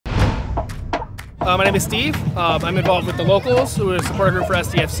My name is Steve. I'm involved with the Locals, who are a supporter group for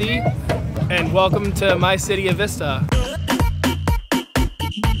SDFC, and welcome to my city of Vista.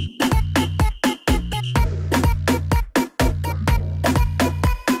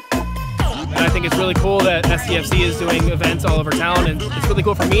 And I think it's really cool that SDFC is doing events all over town, and it's really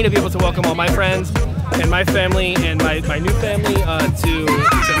cool for me to be able to welcome all my friends and my family and my new family to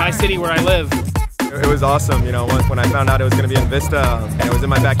my city where I live. It was awesome, you know, when I found out it was going to be in Vista and it was in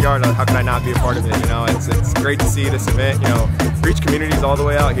my backyard, how could I not be a part of it, you know? It's great to see this event, you know, reach communities all the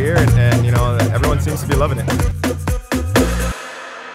way out here and you know, everyone seems to be loving it.